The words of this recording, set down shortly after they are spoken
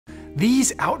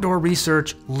These Outdoor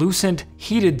Research Lucent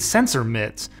heated sensor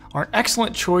mitts are an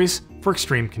excellent choice for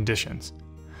extreme conditions.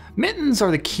 Mittens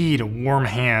are the key to warm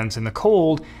hands in the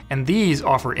cold, and these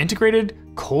offer integrated,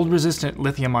 cold-resistant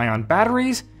lithium-ion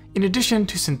batteries, in addition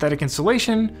to synthetic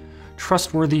insulation,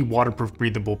 trustworthy waterproof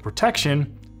breathable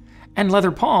protection, and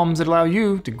leather palms that allow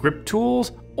you to grip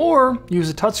tools or use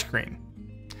a touchscreen.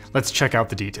 Let's check out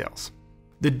the details.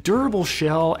 The durable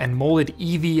shell and molded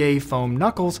EVA foam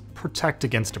knuckles protect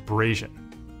against abrasion.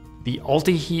 The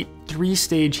Ulti-Heat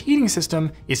 3-stage heating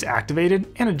system is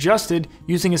activated and adjusted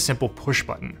using a simple push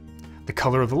button. The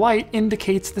color of the light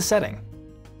indicates the setting.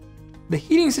 The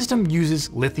heating system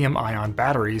uses lithium-ion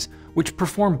batteries, which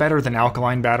perform better than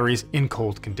alkaline batteries in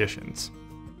cold conditions.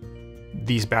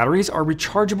 These batteries are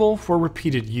rechargeable for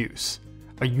repeated use.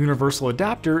 A universal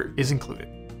adapter is included.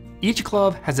 Each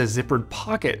glove has a zippered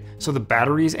pocket, so the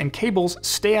batteries and cables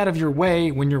stay out of your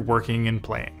way when you're working and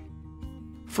playing.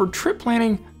 For trip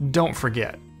planning, don't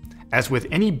forget, as with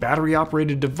any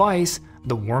battery-operated device,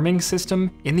 the warming system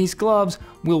in these gloves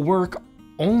will work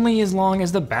only as long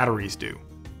as the batteries do.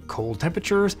 Cold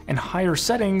temperatures and higher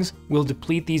settings will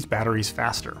deplete these batteries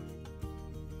faster.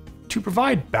 To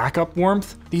provide backup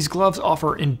warmth, these gloves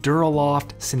offer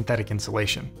Enduraloft synthetic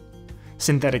insulation.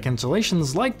 Synthetic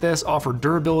insulations like this offer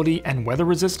durability and weather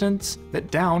resistance that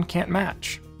down can't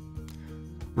match.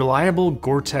 Reliable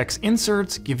Gore-Tex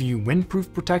inserts give you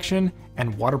windproof protection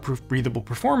and waterproof breathable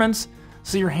performance,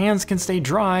 so your hands can stay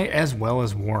dry as well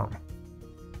as warm.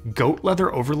 Goat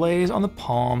leather overlays on the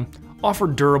palm offer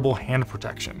durable hand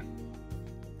protection.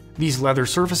 These leather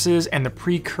surfaces and the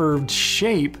pre-curved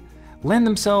shape lend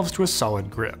themselves to a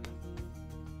solid grip.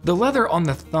 The leather on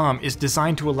the thumb is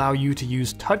designed to allow you to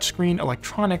use touchscreen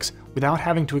electronics without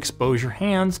having to expose your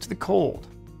hands to the cold.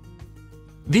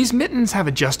 These mittens have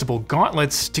adjustable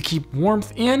gauntlets to keep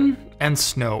warmth in and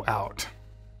snow out.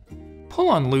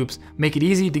 Pull-on loops make it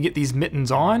easy to get these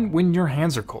mittens on when your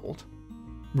hands are cold.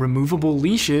 Removable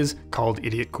leashes, called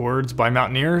idiot cords by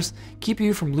mountaineers, keep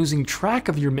you from losing track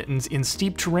of your mittens in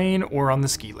steep terrain or on the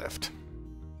ski lift.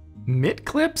 Mitt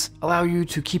clips allow you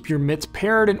to keep your mitts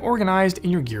paired and organized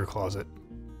in your gear closet.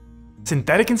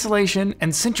 Synthetic insulation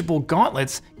and cinchable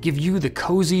gauntlets give you the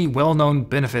cozy, well-known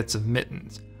benefits of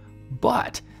mittens.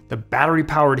 But the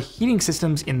battery-powered heating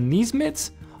systems in these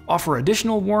mitts offer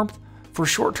additional warmth for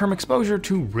short-term exposure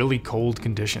to really cold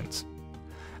conditions.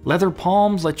 Leather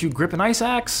palms let you grip an ice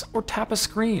axe or tap a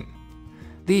screen.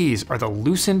 These are the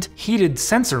Lucent heated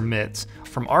sensor mitts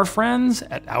from our friends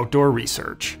at Outdoor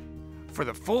Research. For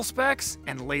the full specs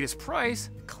and latest price,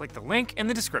 click the link in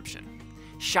the description.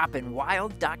 Shop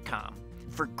Enwild.com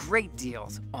for great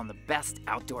deals on the best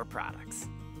outdoor products.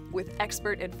 With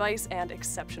expert advice and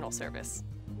exceptional service.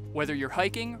 Whether you're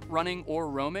hiking, running, or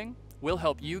roaming, we'll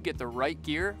help you get the right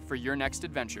gear for your next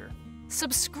adventure.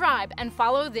 Subscribe and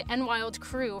follow the Enwild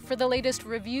crew for the latest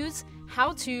reviews,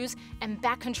 how-tos, and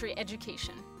backcountry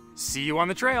education. See you on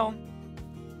the trail!